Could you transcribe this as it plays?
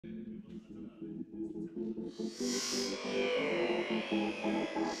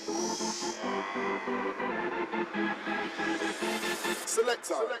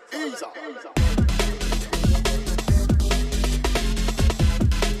Selector, ease up.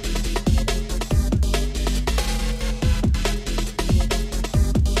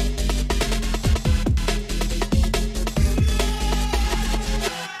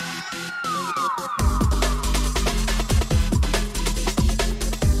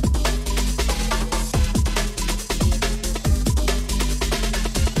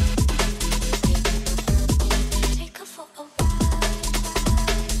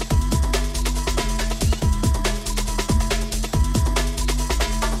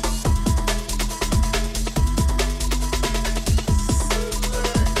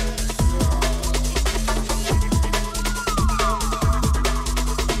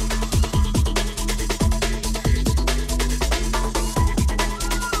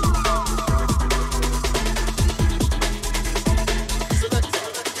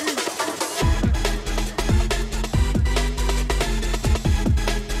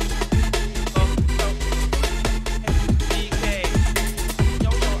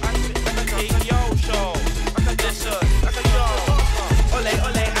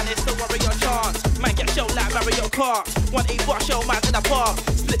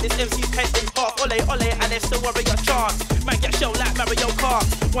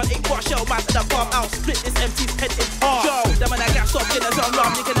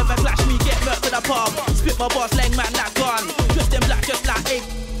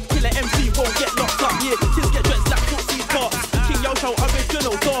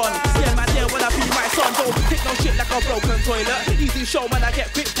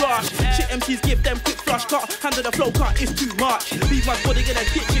 Handle the flow cut, it's too much. Leave my body in the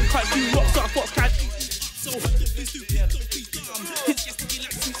kitchen, cut you rocks up, fox can't so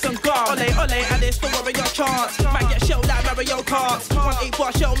some gum. Ole, ole, and it's the warrior chance. Man get shelled like Mario Kart. 1-8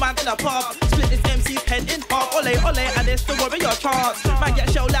 bar shell man in a pub. Split this MC's head in half. Ole, ole, and it's the warrior chance. Man get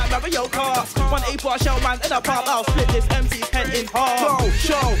shelled like Mario Kart. 1-8 bar shell man in a pub. I'll split this MC's head in half. Go,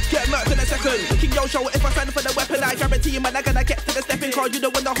 show, get murked in a second. King Yo show, if I stand for the weapon, I guarantee man I gonna get to the stepping car. You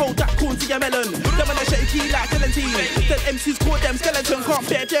don't want to hold that corn to your melon. Them when they shaky like Valentine. Then MCs call them skeleton. Can't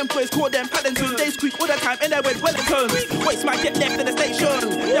bear them boys, call them Paddington. They squeak all the time in their Wellingtons. Waste man get left in the station.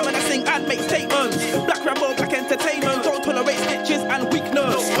 Then when I sing and make statements. Black Rambo, black entertainment. Don't tolerate stitches and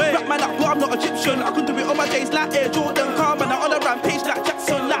weakness. Rap man up, but I'm not Egyptian. I can do it on my days like Air Jordan. Calm and on a rampage like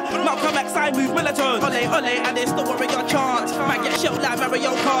Jackson. Like Malcolm X, I move militant. Ole, ole, and it's the warrior chant. Man get shelled like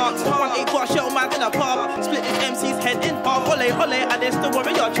Mario Kart. 1-8 bar shell man in a pub. Split this MC's head in half. Ole, ole, and it's the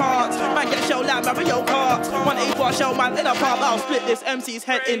warrior chant. Man get shelled like Mario Kart. 1-8 bar shell man in a pub. I'll split this MC's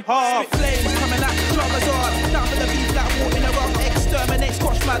head in half. Spit flames coming like Charizard. Down for the beef like water in a rock. Exterminate,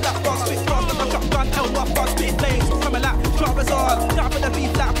 squash man that bar. Spit fast like a shotgun, L-Buff bar. Spit flames coming like Charizard. Down for the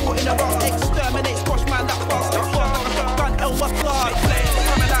beef like water in a rock. Exterminate, squash man that bar. Spit fast like a shotgun, L-Buff bar. Spit flames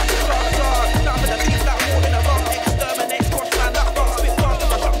coming like Charizard. Down for the beef like water in a rock. Exterminate, squash man that bar. Spit fast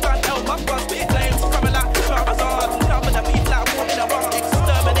like a shotgun, L-Buff bar. Spit flames coming like Charizard. Down for the beef like water in a rock.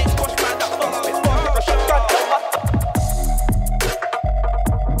 Exterminate, squash man that bar. Spit fast like a shotgun, L-Buff bar.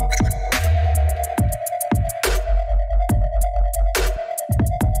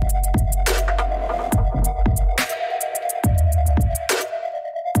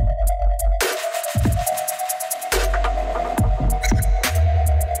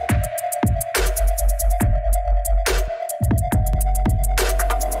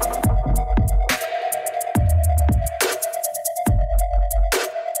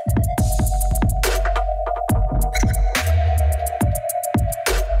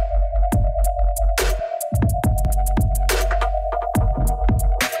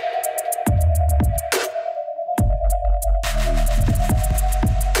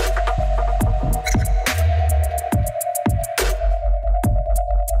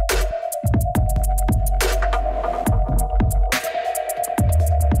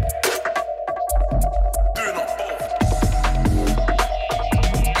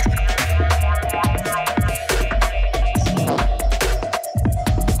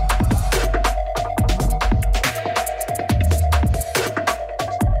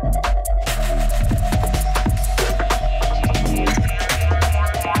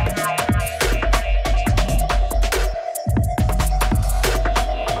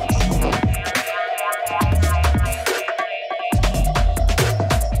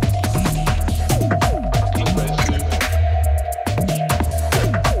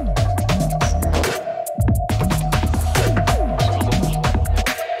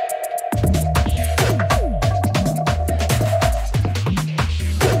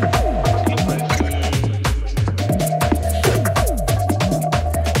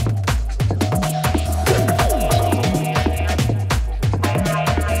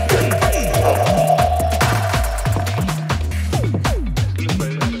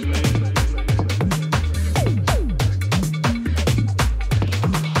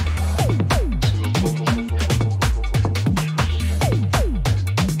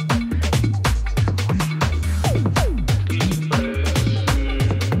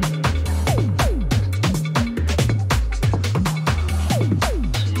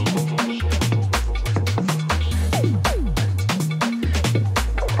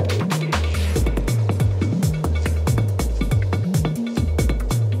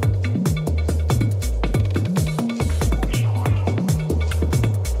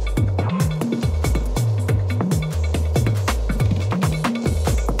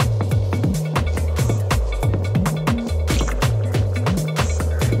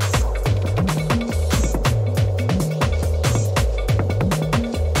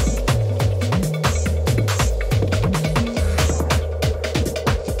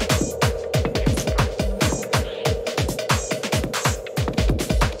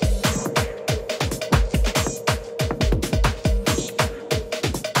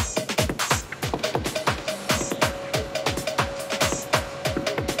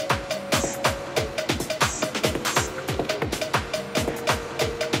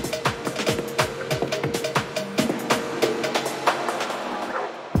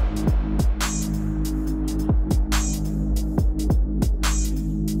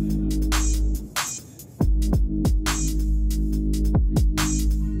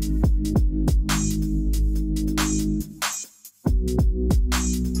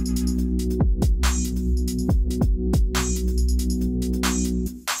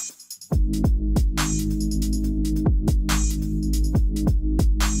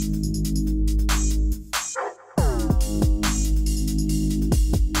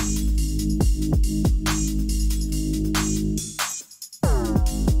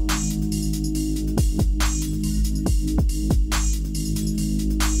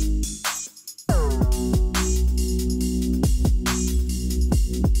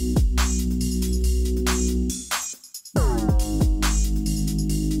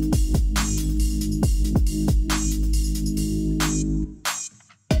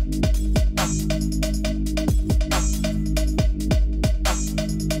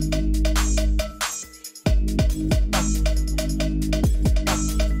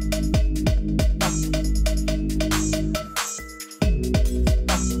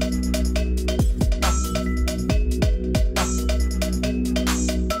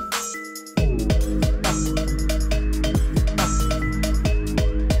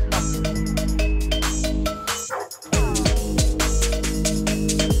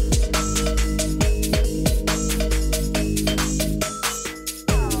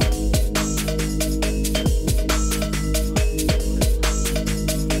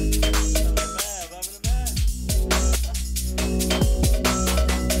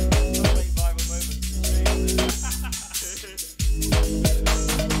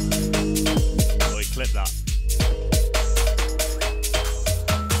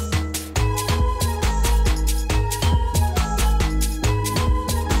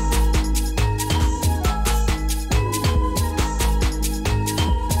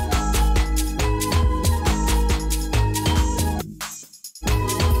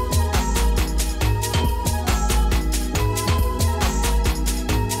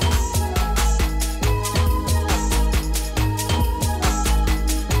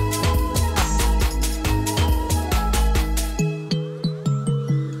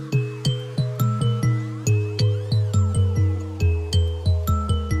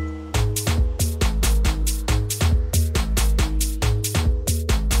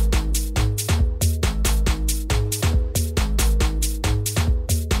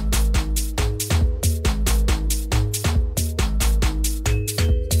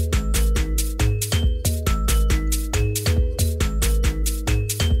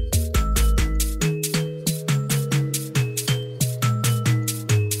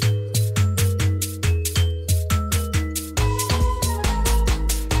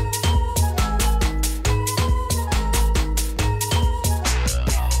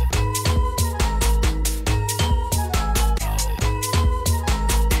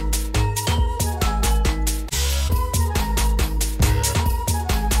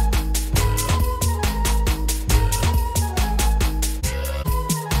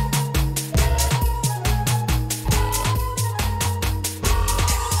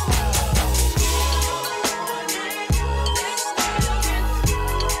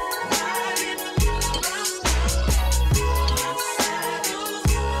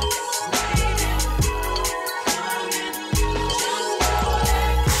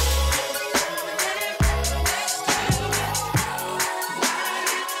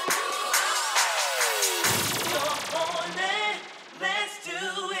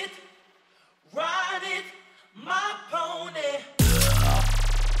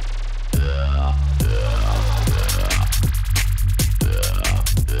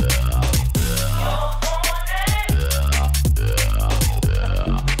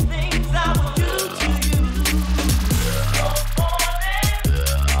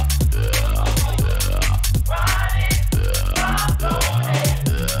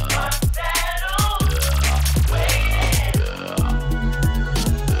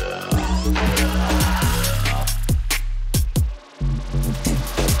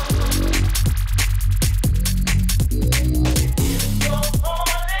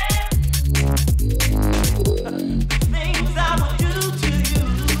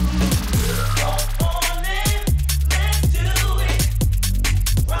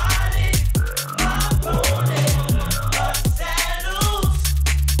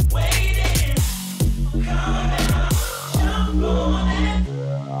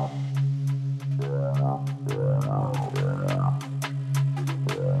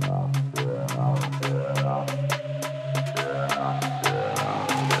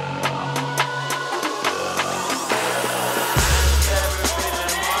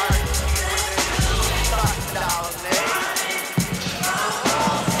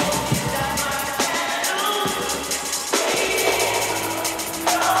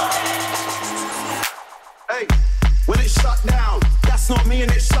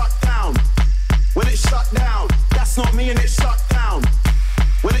 that's not me and it's shut down.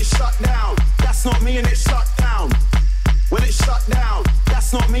 When it's shut down, that's not me and it's shut down. When it's shut down,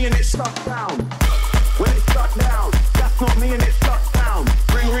 that's not me and it's shut down. When it's shut down, that's not me and it's shut down.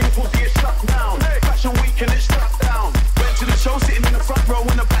 Ring pussy, it's shut down. Fashion week and it's shut down. Went to the show sitting in the front row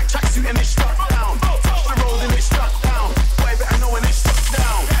in a black tracksuit and it's shut down. Touch the road and it's shut down. Boy, better know when it's shut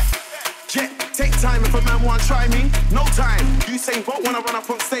down. Jet, take time if a man want try me. No time. You say vote when I run up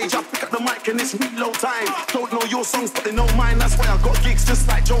on stage. I pick up the mic and it's reload time. Don't know your songs but they know mine. That's why I got gigs just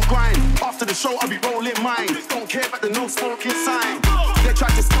like Joe Grime. After the show I'll be rolling mine. Don't care about the no smoking sign. They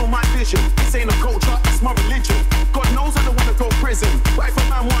tried to steal my vision. This ain't a culture, it's my religion. God knows I don't wanna go prison. But if a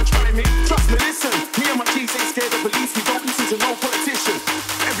man want try me, trust me, listen. Me and my G's ain't scared of police. We don't listen to no politician.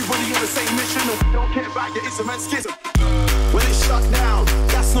 Everybody on the same mission. And we don't care about your ism and schism. When it's shut down,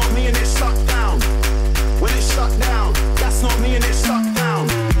 that's not me and it's shut down. When it's shut down, that's not me and it's shut down.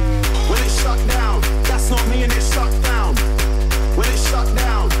 When it's shut down, that's not me and it's shut down. When it's shut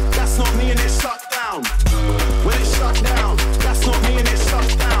down, that's not me and it's shut down. When it's shut down, that's not me and it's shut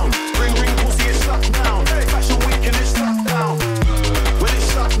down. Ring pussy, it's shut down. Fashion week and it's shut down. When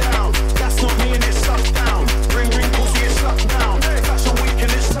it's shut down, that's not me and it's shut down. Ring pussy, it's shut down. Fashion week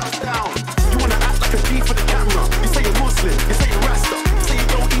and it's shut down. You wanna act like a thief for the camera. You say you're Muslim, you say you're Rasta, you say you're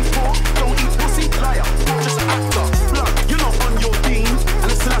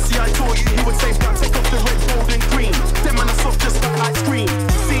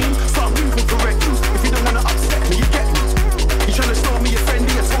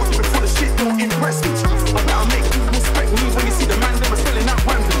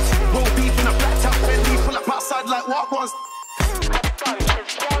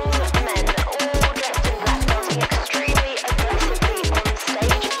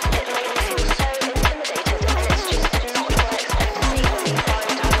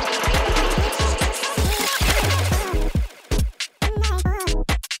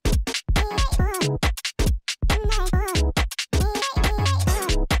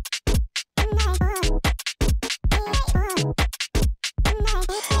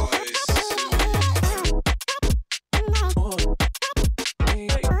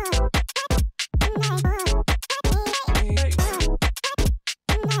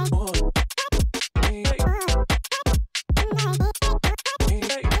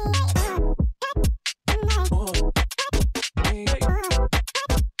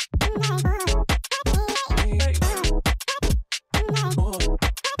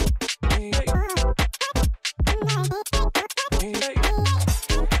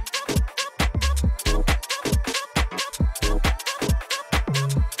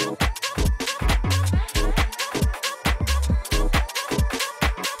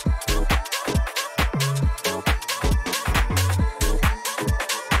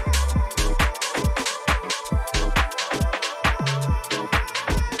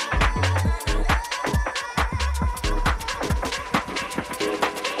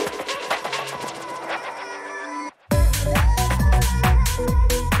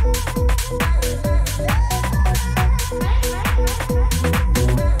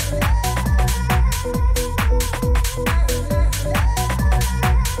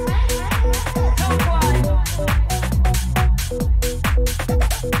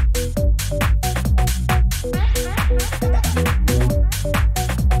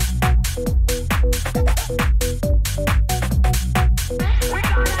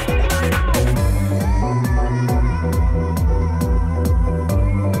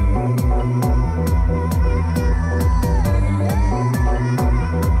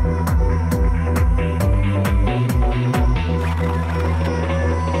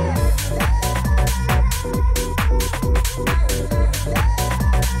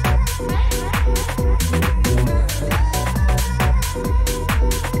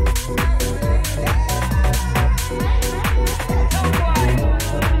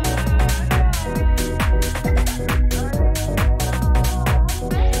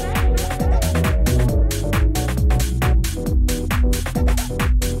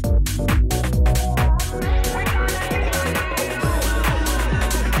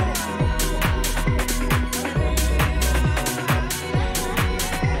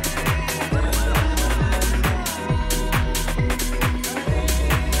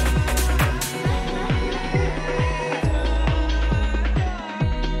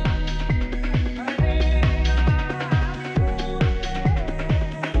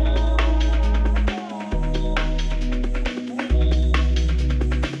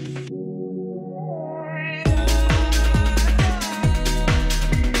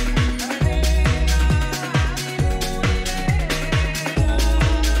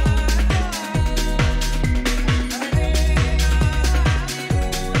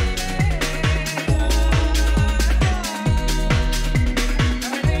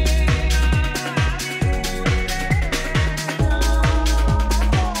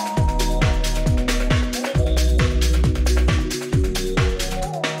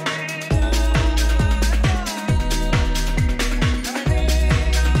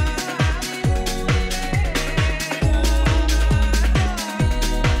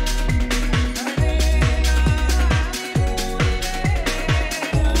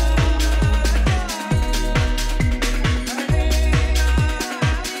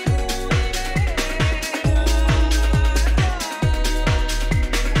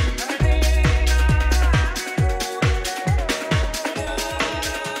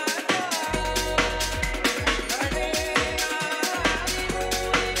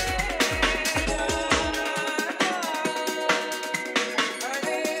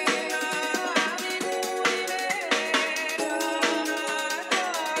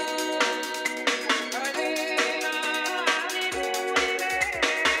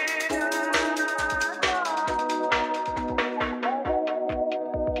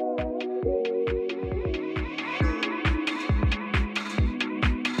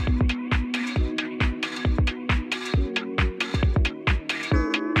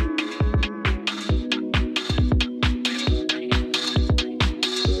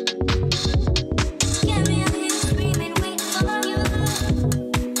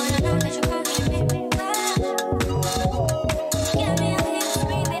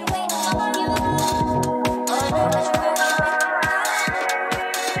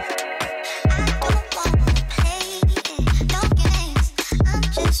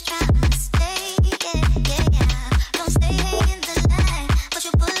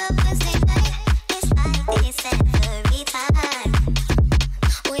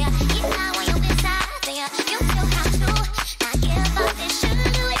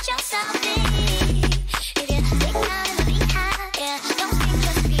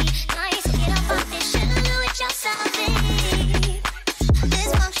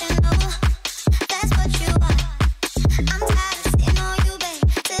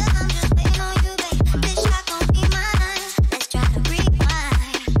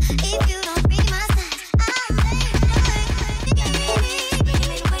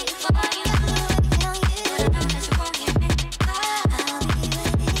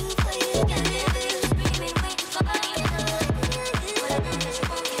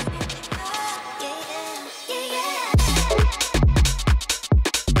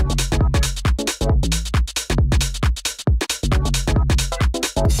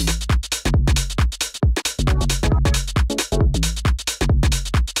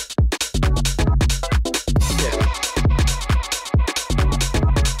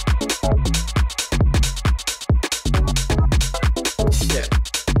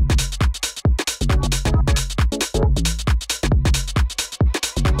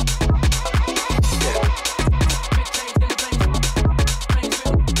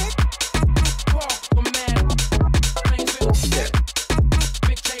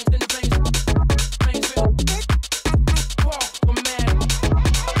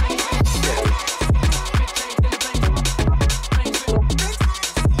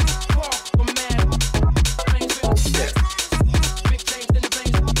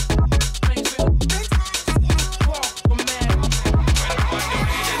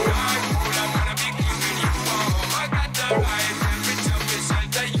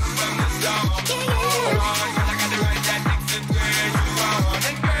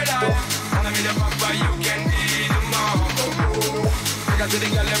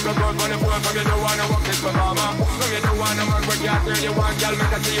girl, them go broke on the floor, but you don't wanna walk this performer. So you don't wanna man, but you turn you want, girl,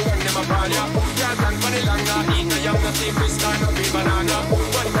 make a see when them upon ya. Can't stand for the long, not eat the young, not see fish, not be banana.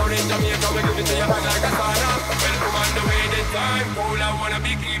 But down in Jamaica, we give it to you hot like a sauna. Well, come on the way this time, cool, I wanna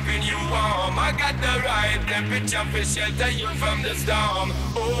be keeping you warm. I got the right temperature for shelter you from the storm.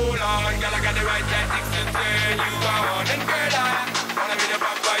 Hold on, girl, I got the right tactics to turn you on. And girl, I wanna be the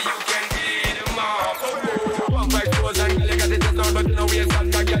papa, you can be the mom. Walk back close and girl, you got the test out, but you know we ain't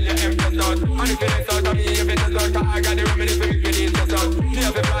start, girl, you empty out. And if you ain't out of me, if it is out, I got the remedy for if you need to out. You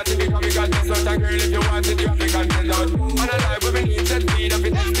have a party because we got this out, and girl, if you want it, you have to consent out. On a life where we need to feed up,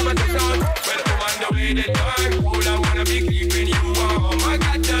 it is to test out. Well, come on the way the time, cool, I wanna be keeping you warm. I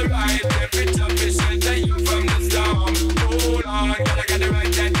got the right temperature for shelter you from the storm. Hold on, girl, I got the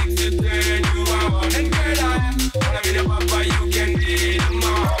right tactics to turn you on. And girl, I wanna be the papa, you can be the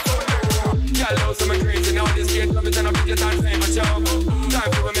mom. Girl, know some crazy now, this kid love it and I pick it and say my show.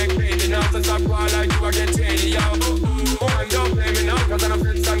 Time for me make crazy now, so stop call like you again, shady, yo. Woman, don't play me now, cause I'm a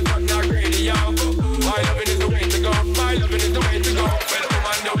prince and cut not greedy, yo. My loving is the way to go, my loving is the way to go. Well, come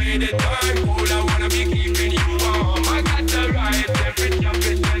on the way the time, cool, I wanna be keeping you warm. I got the right temperature,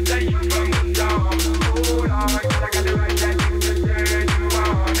 bitch, and say you from the storm. Hold on, cause I got the right tactics to turn you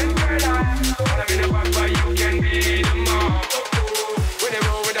on. And girl, I wanna be the papa, you can be the mom. When they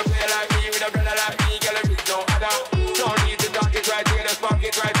roll with a player like me, with a brother like me, girl, there is no other. Don't need to talk it right here, the spark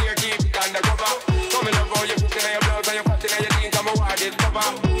it right here, keep it undercover. Come in love, you put it in your blouse and you put it in your jeans, I'm a wild discover.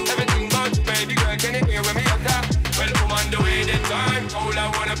 Everything about you, baby girl, can you hear when me utter? Well, come on the way the time, all I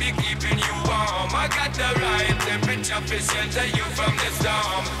wanna be keeping you warm. I got the right temperature for shelter you from the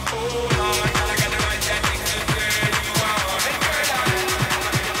storm. Hold on, girl, I got the right tactics to turn you on. And girl, I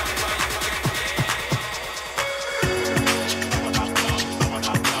wanna be the papa, you can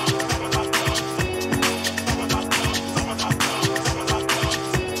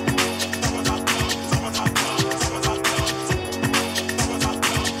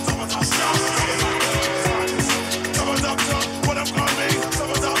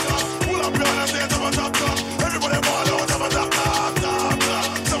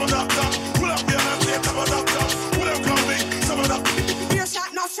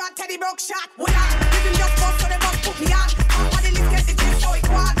Teddy broke shot. When I didn't just bust, so they must put me on. All the list get the gist, so it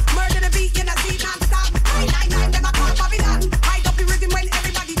quad. Murder the beat in a seat non-stop. 999, them a call Babylon. Hide up the rhythm when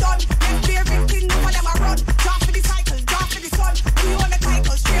everybody done. Next year 15, none of them a run. Drop for the cycle, drop for the sun. We on the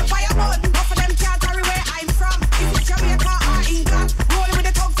title, straight fire bun. None of them can't carry where I'm from. It's with Jamaica or England. Rolling with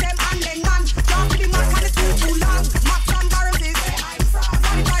the thugs, them and then man. Drop for the man, and it's too long. Max and barrels is where I'm from.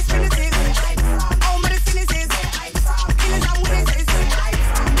 45 spinach is where I'm from. All medicine is where I'm from. Killers and winners is where I'm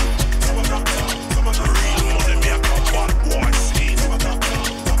from.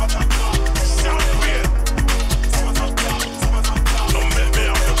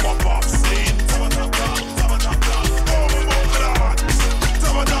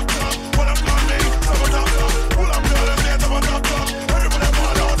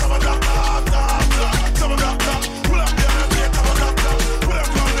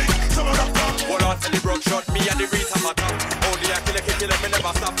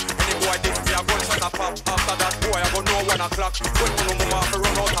 O'clock. When you know mama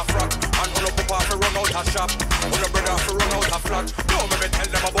run out of frack, and when you papa run out of shop, when you brother run out of flat. Don't me tell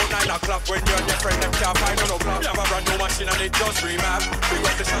them about 9 o'clock when you and your friend them can't find no o'clock. You have a brand new machine and it just remap. We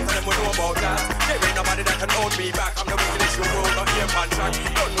got the shots and them we know about that. There ain't nobody that can hold me back. I'm the wickedest you roll, not here contract.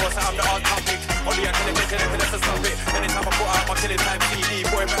 Don't know so I'm the hot topic. Only I can get it, let's stop it. Anytime I put out my killing time CD,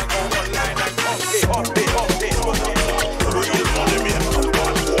 boy, man, go online and up it, up it, up it, up it. Real money, me and my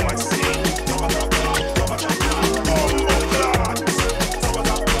bad boy scene.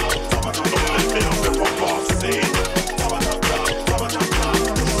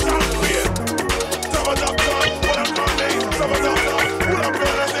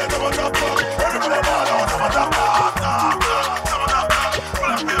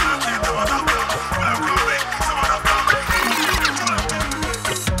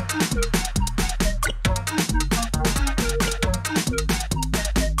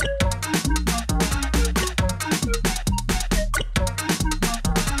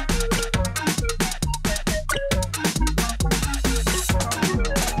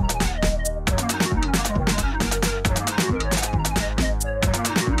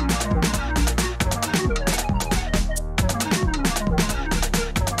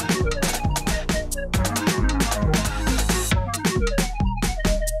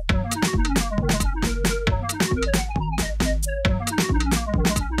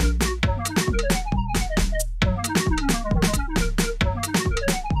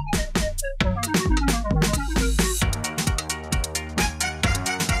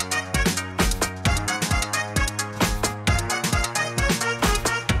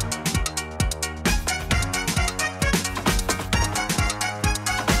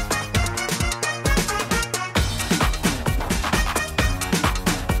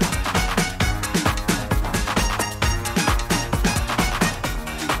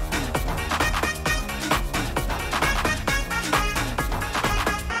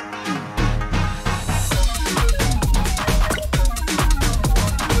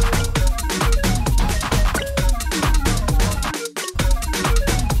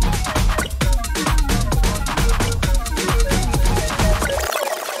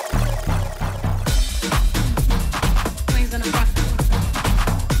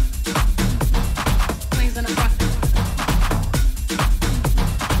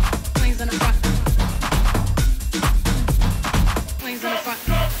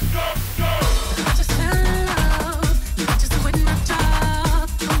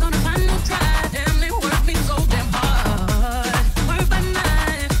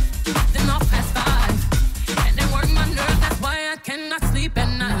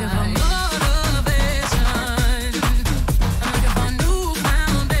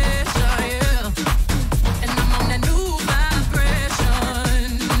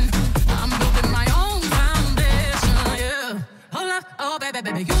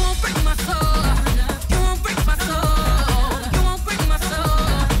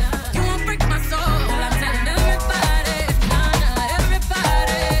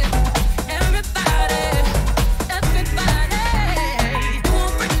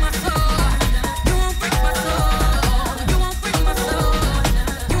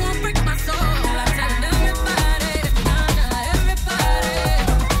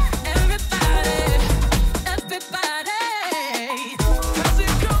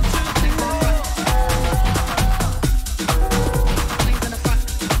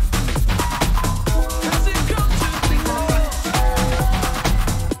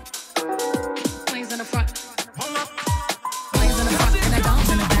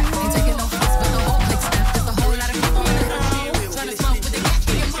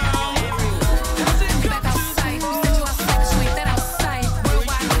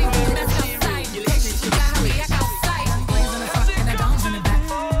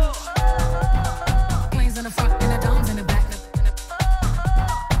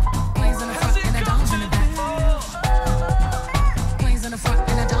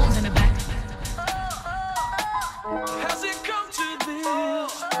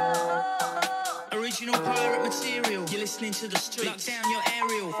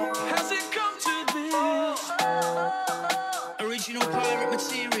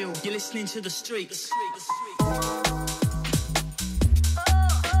 listening to the streets.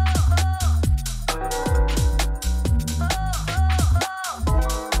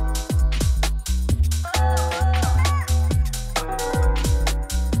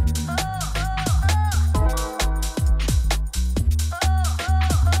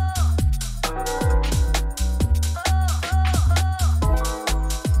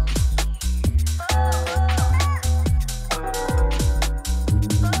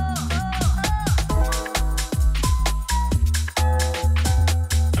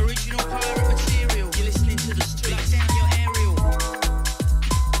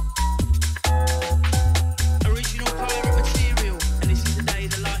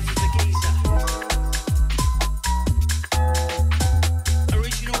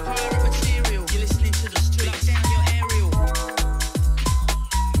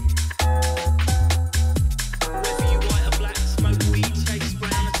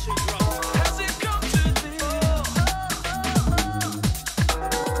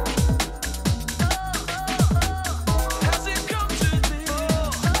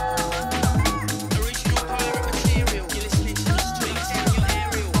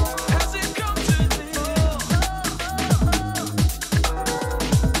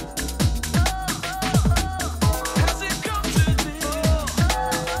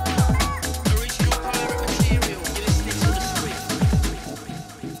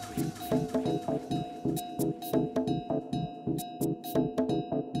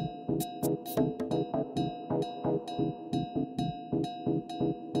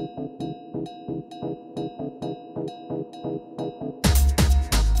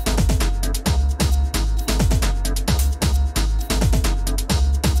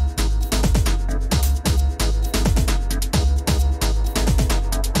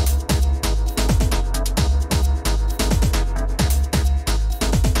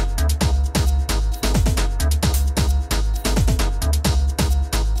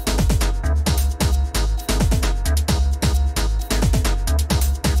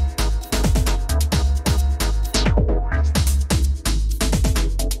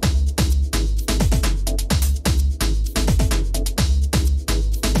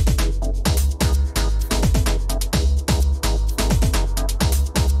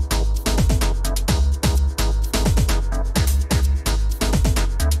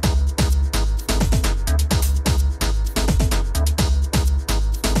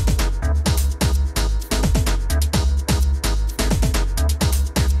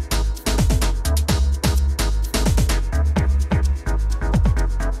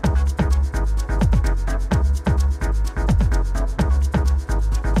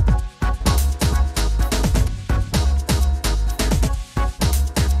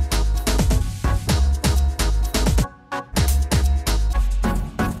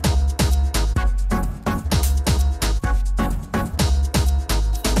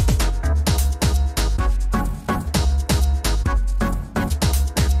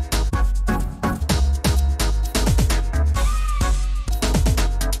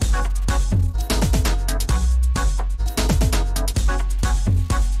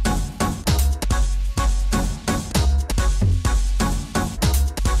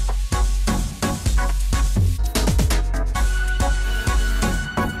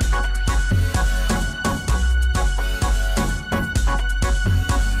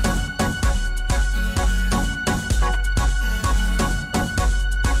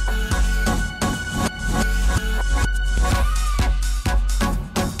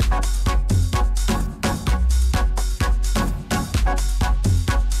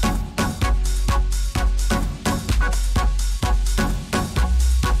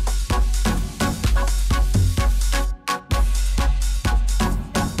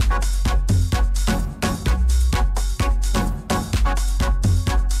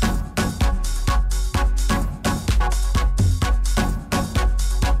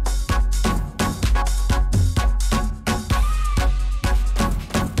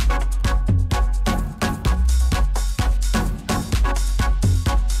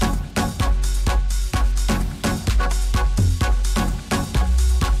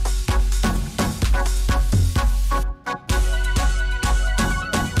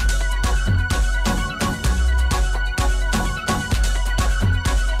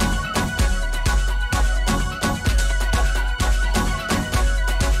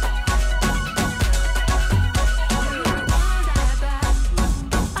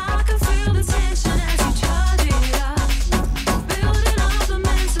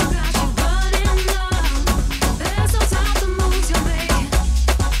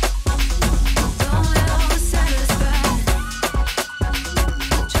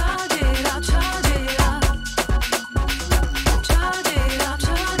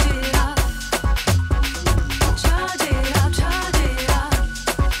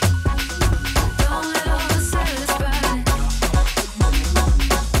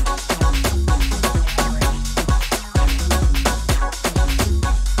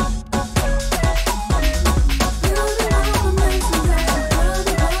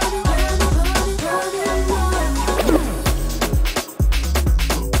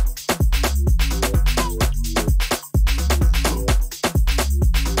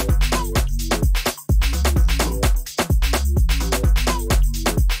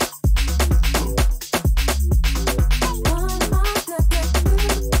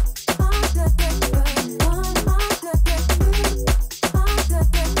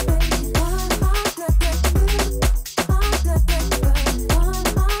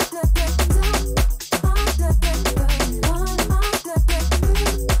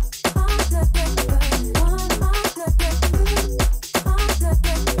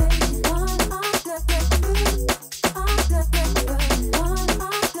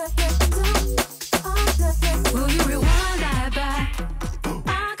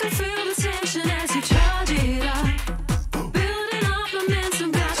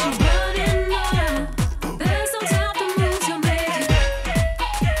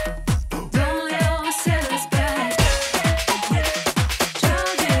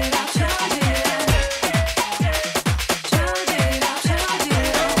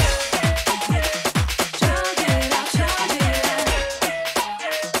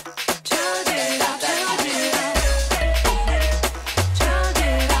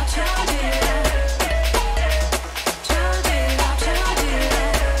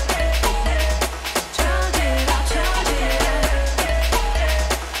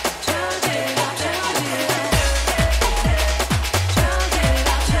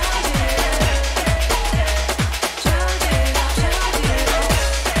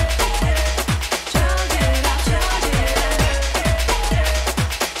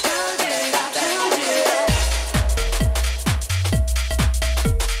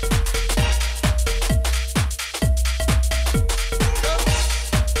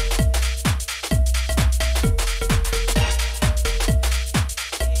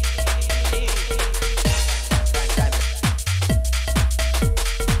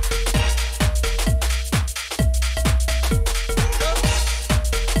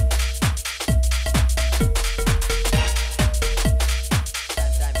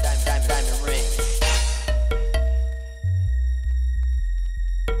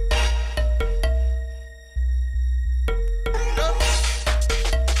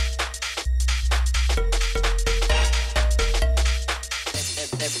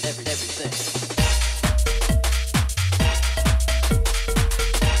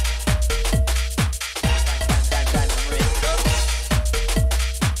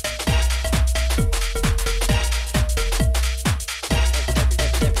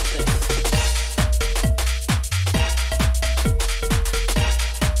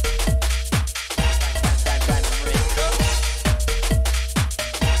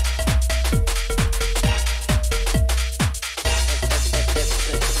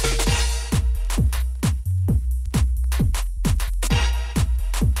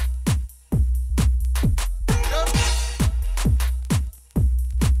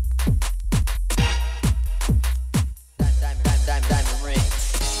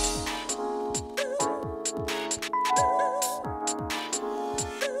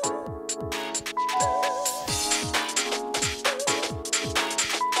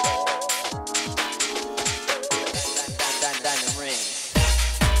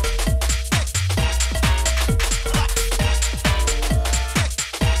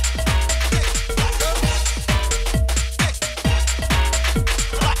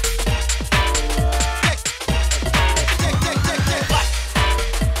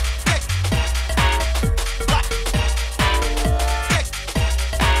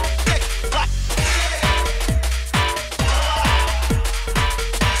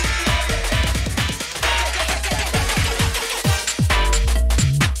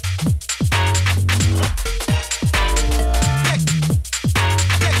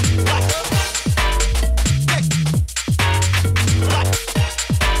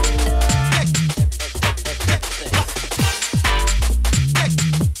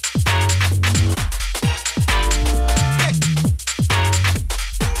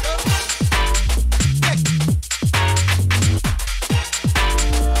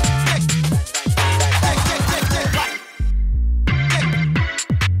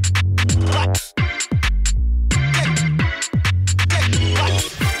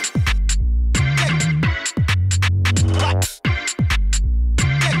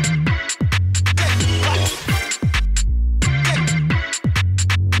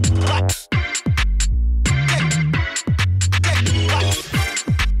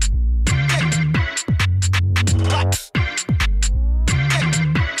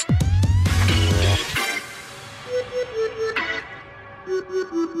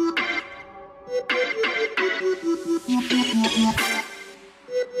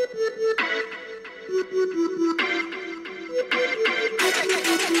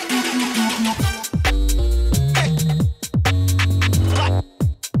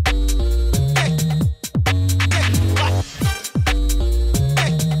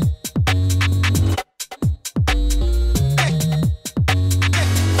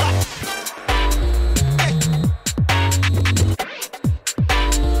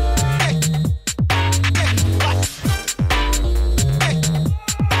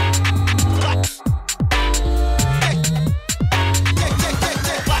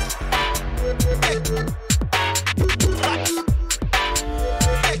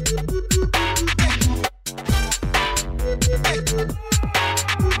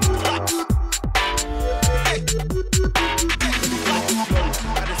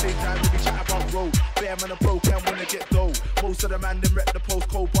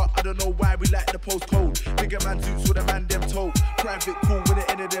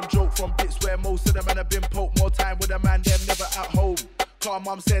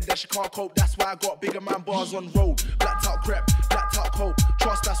 On road, blacked out crap, blacked out coke.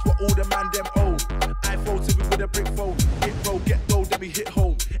 Trust that's what all the man them owe. I fold to me with a brick phone. Hit road, get low, then we hit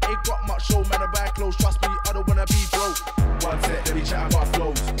home. Ain't got much show, man, I buy clothes. Trust me, I don't wanna be broke. One sec, let me chat about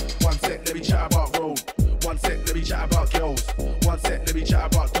flows. One sec, let me chat about road. One sec, let me chat about girls. One sec, let me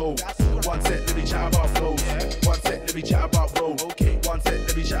chat about dough. One sec, let me chat about flows. One sec, let me chat about road. One sec,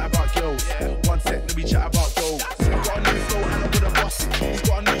 let me chat about girls. One sec, let me chat about dough. I got a new flow and I'm gonna bust it. He's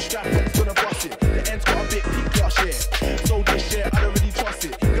got a new strap and he's gonna bust it. The end's got a bit peak last year. So this year, I don't really trust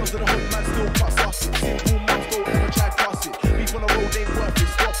it. Girls in the hood, man, still can't suss it. Simple mums don't ever try to pass it. Beef on the road ain't worth it,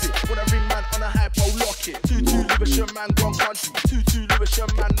 stop it. When I ring man on a hype, I'll lock it. 2-2 Lewisham, man, gone country. 2-2 Lewisham,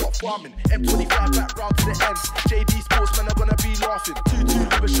 man, not farming. M25 back round to the end. JD Sports, man, are gonna be laughing.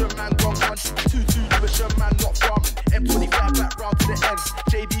 2-2 Lewisham, man, gone country. 2-2 Lewisham, man, not farming. M25 back round to the end.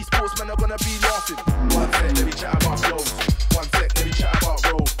 JD Sports, man, are gonna be laughing. One sec, let me chat about flows. One sec, let me chat about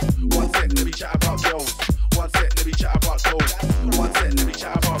road. One sec, let me chat about girls. One sec, let me chat about gold. One sec, let me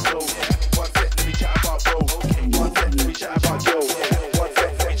chat about flows. One sec, let me chat about road. One sec, let me chat about girls. One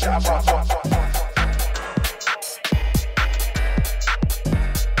sec, let me chat about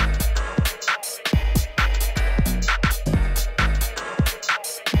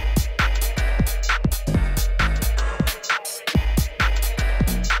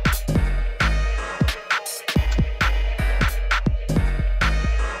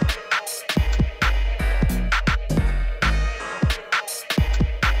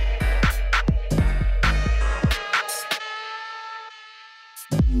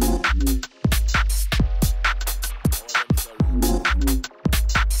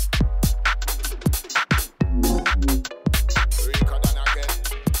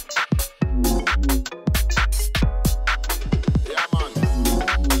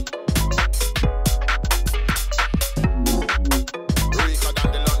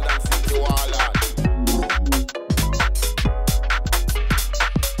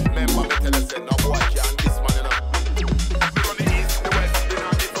represent. No boy can't this man, you know. We run the east, the west, the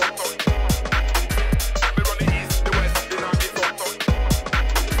north, the south, south. We run the east, the west, the north, the south, south.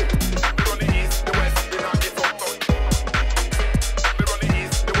 We run the east, the west, the north, the south, south. We run the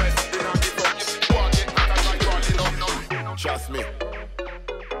east, the west, the north, the south. If you want it, I can try calling up now. Trust me.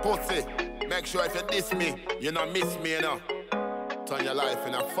 Pussy, make sure if you diss me, you not miss me, you know. Turn your life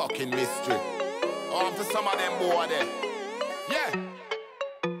in a fucking mystery. On to some of them boy there. Yeah.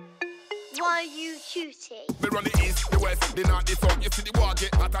 Why you cutie? Me run the east, the west, the north, the south. You see the war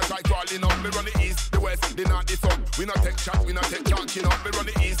get hot, I try crawling up. Me run the east, the west, the north, the south. We not take shot, we not take talking up. Me run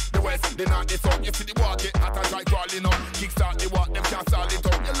the east, the west, the north, the south. You see the war get hot, I try crawling up. Kickstart the walk, them can't start it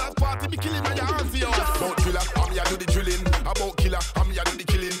up. Your last party be killing and your hands here. About killer, I'm here do the drilling. About killer, I'm here do the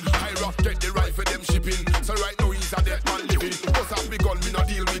killing. High rock, get the rifle, them shipping. So right now he's a dead man living. Bust off me gun, me no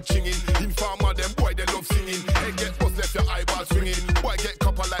deal with chinging. Informer them boy, they love singing. Hey, get bust left your eyeballs swinging. Boy get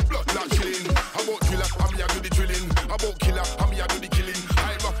copper like blood clot chilling. About killer, I'm here do the drilling. About killer, I'm here do the killing.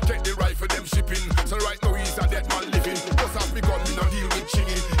 High rock, get the rifle, them shipping. So right now he's a dead man living. Bust off me gun, me no deal with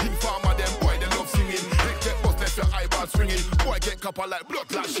chinging. Informer them boy, they love singing. Hey, get bust left your eyeballs swinging. Boy get copper like blood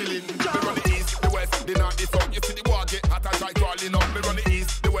clot chilling. Me run the east, the west, the north, the south. You see the war get hot, I try crawling up. Me run the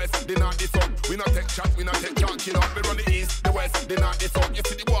east, the west, the north, the south. We not take shot, we not take talking up. Me run the east, the west, the north, the south. You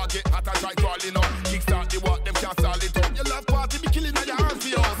see the war get hot, I try crawling up. Kickstart the walk, them can't stall it up. Your love party be killing on your hands for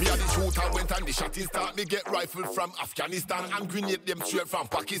yours. Me a the shooter went and the shotting start. Me get rifle from Afghanistan and grenade them straight from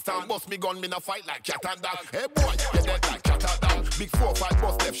Pakistan. Bust me gun, me no fight like cat and dog. Hey boy, you dead like cat and dog. Big 4-5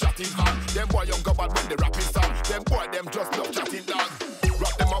 bust left shot in hand. Them boy young go bad when they rapping song. Them boy them just love chatting dog.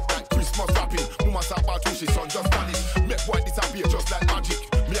 Wrap them up like Christmas wrapping. Mama say about she son just vanish. Make boy disappear just like magic.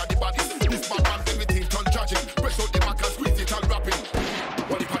 Me a the baddest. This bad man everything turn tragic. Press out the back and squeeze it and wrap it.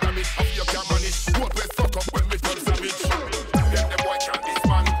 What the pandemic of you can manage. What we suck up when we turn savage. Them boy can't this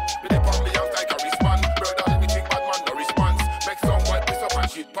man. They pop me out like a wristband. Brother everything bad man no response. Make some boy piss up and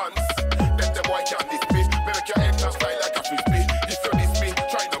shit pants. Them boy can't this me. Me make your head just fly like a frisbee. If you diss me,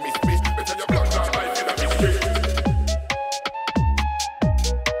 try not miss me. Better your blood not life in a mystery.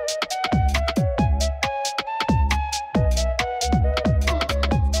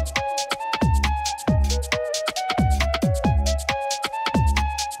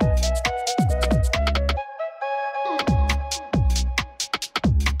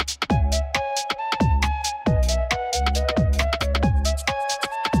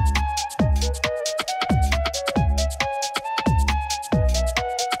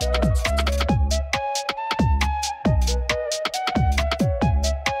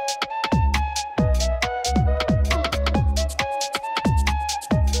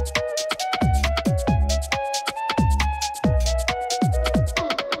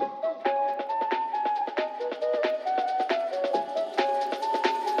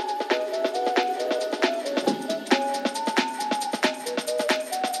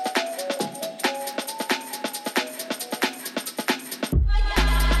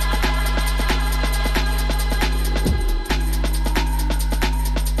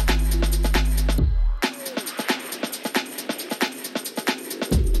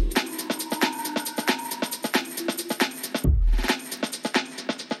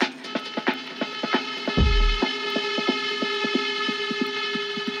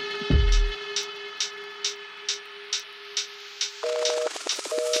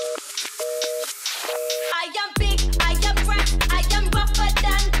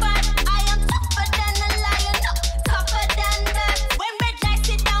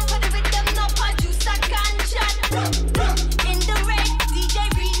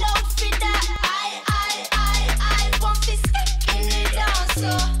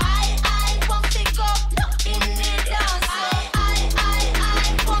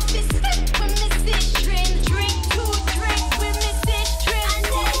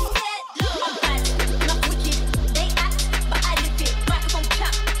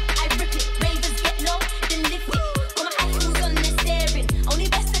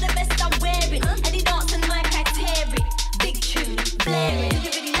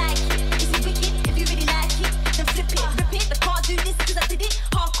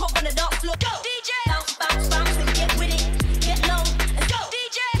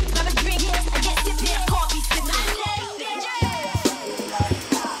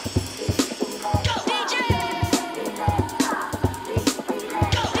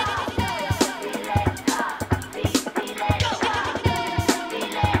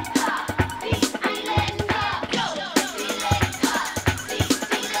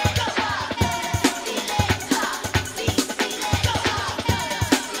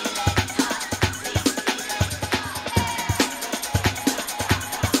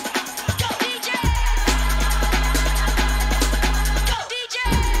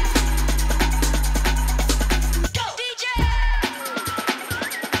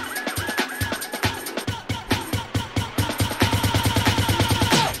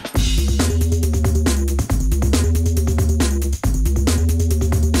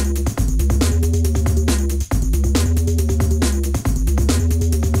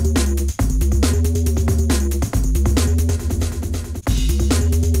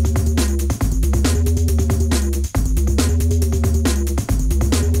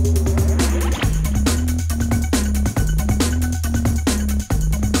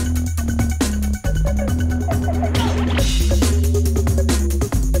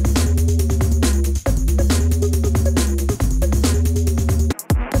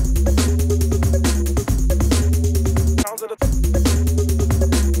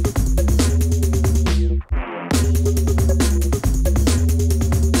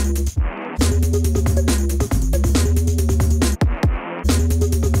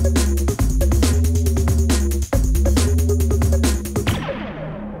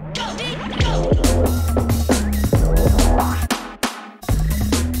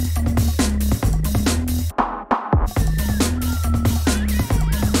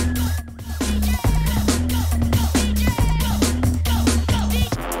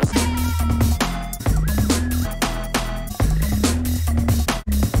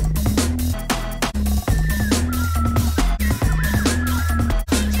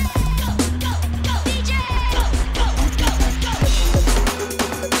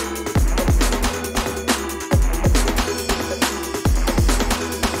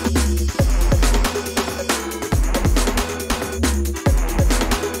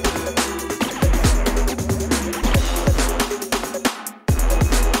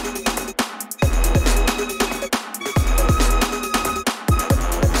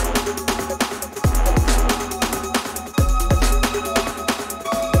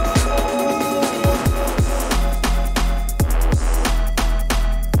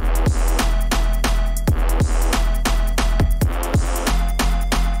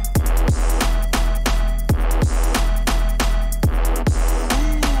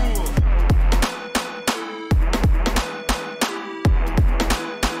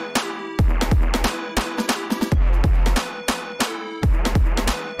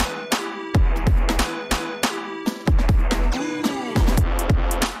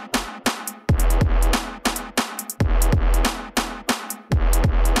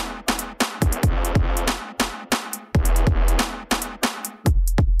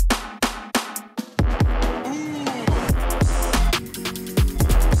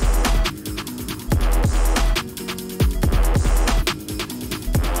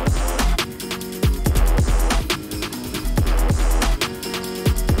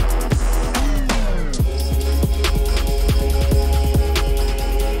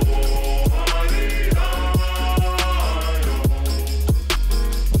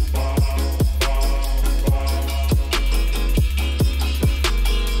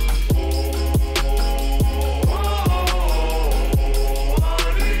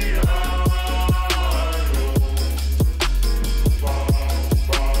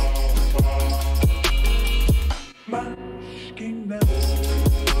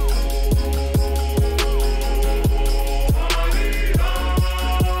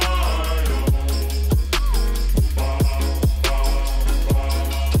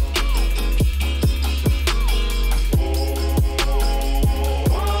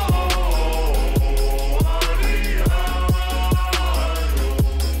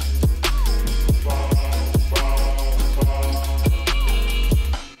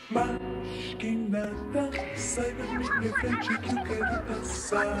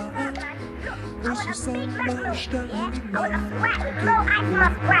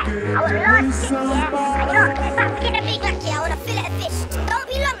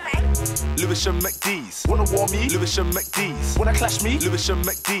 Lewis and McDee's. Wanna war me? Lewis and McDee's. Wanna clash me? Lewis and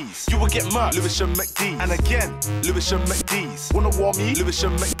McDee's. You will get murked. Lewis and McDee's. And again, Lewis and McDee's. Wanna war me? Lewis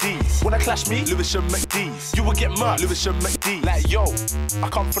and McDee's. Wanna clash me? Lewis and McDee's. You will get murked. Lewis and McDee's. Like yo, I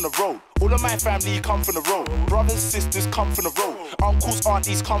come from the road. All of my family come from the road. Brothers, sisters come from the road. Uncles,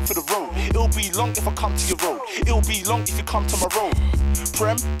 aunties come for the road. It'll be long if I come to your road. It'll be long if you come to my road.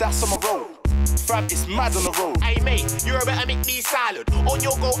 Prem, that's on my road. Fam, it's mad on the road. Hey mate, you better make me salad. On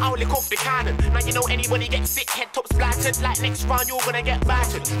your go, I'll lick off the cannon. Now you know anybody gets sick, head top splattered. Like next round, you're gonna get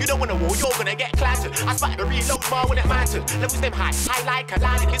battered. You don't wanna war, you're gonna get clattered. I spotted the reload bar when it mattered. Levels them high like a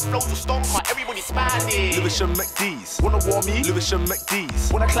lion. His flows will stomp hard, everybody's smiling. Lewis and McDee's. Wanna war me? Lewis and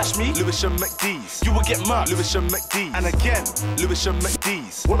McDee's. Wanna clash me? Lewis and McDee's. You will get murked. Lewis and McDee's. And again, Lewis and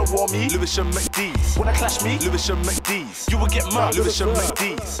McDee's. Wanna war me? Lewis and McDee's. Wanna clash me? Lewis and McDee's. You will get murked. Lewis and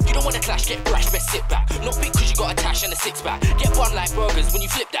McDee's. You don't wanna clash, get brushed, best sit back. Not big cause you got a tash and a six pack. Get one like burgers when you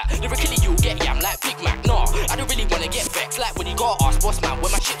flip that. Lyrically you'll get yam like Big Mac. Nah, I don't really wanna get vexed. Like when you got ask boss man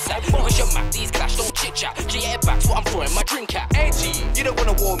where my chips at. Lewis and Mac, these clash, don't chit chat. G back's what I'm throwing my drink at. Hey G, you don't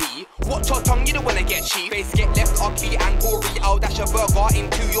wanna war me. Watch your tongue, you don't wanna get cheap. Face get left ugly and gory. I'll dash a burger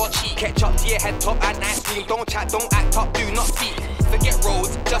into your cheek. Catch up to your head top and ice cream. Don't chat, don't act up, do not speak. Forget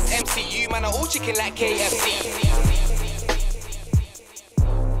roads, just MC. You man are all chicken like KFC.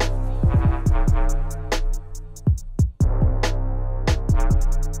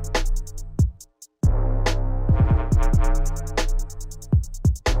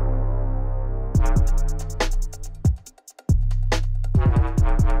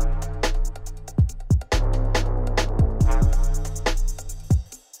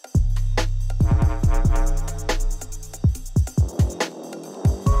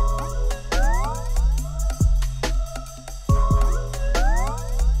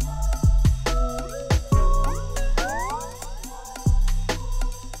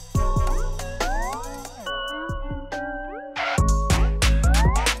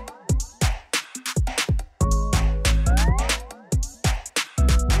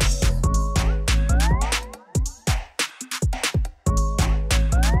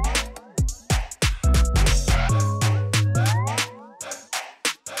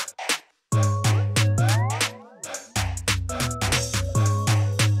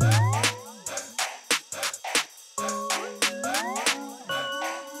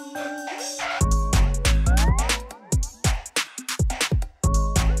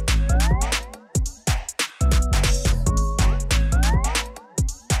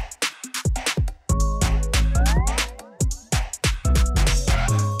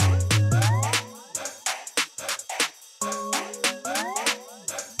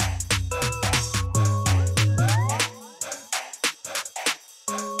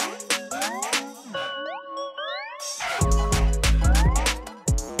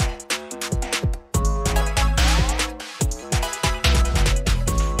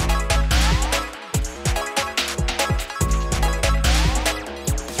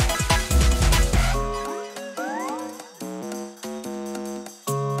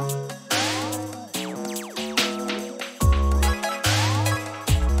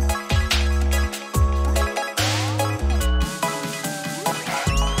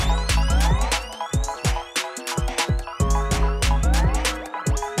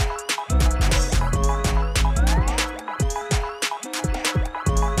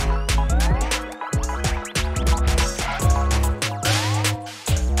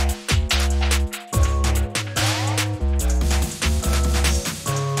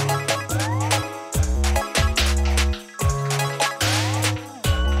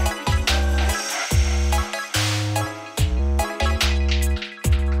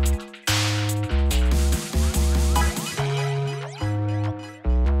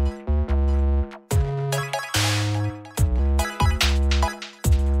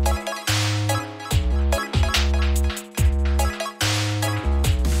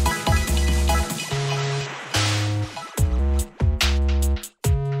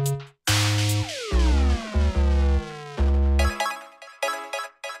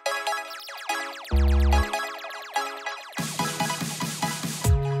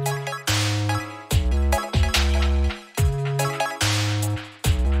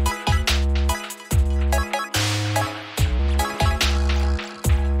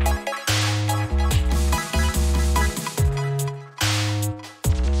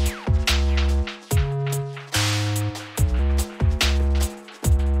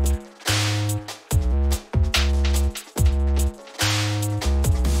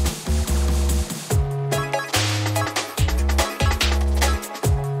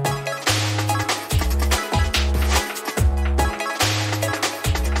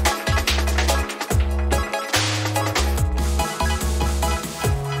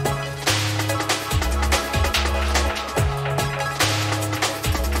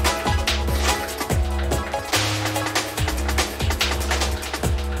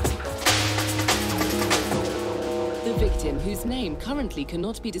 currently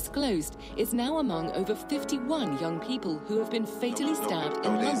cannot be disclosed, is now among over 51 young people who have been fatally stabbed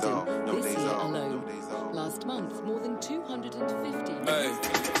in London this year alone. Last month, more than 250... Hey,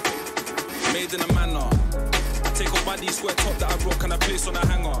 made in a manner. I take off my D-square top that I broke and I place on a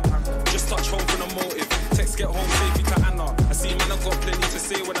hanger. Just touch home for the motive. Text get home safely to Anna. I see man, I got plenty to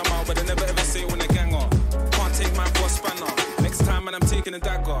say when I'm out, but I never ever say when I gang up. Can't take man for a spanner. Next time, man, I'm taking a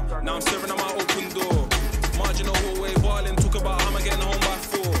dagger. Now I'm staring at my open door. Marginal hallway, balling, talk about how I'm getting home by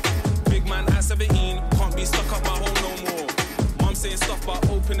 4. Big man at 17, can't be stuck up my home no more. Mum saying stuff about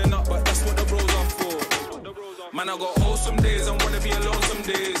opening up, but that's what the bros are for. Man, I got old some days and wanna be alone some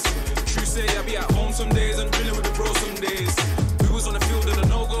days. True say I be at home some days and drilling with the bros some days. We was on the field in the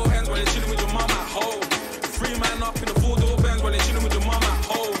no-go hands while they chilling with your mum at home. 3 man up in the 4-door bands while they chilling with your mum at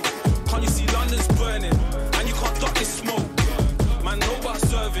home. Can't you see London's burning and you can't duck this smoke? Man, know about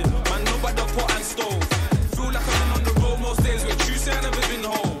serving, man, know about the pot and stove. Feel like I've been on the road most days, but true say I never been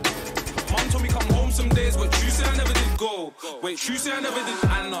home. Mum told me come home some days, but true say I never did go. Wait, true say I never did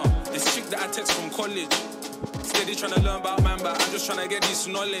Anna, this chick that I text from college. Steady trying to learn about man, but I'm just trying to get this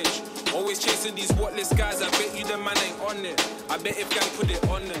knowledge. Always chasing these what list guys, I bet you the man ain't on it. I bet if gang put it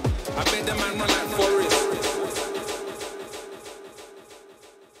on them.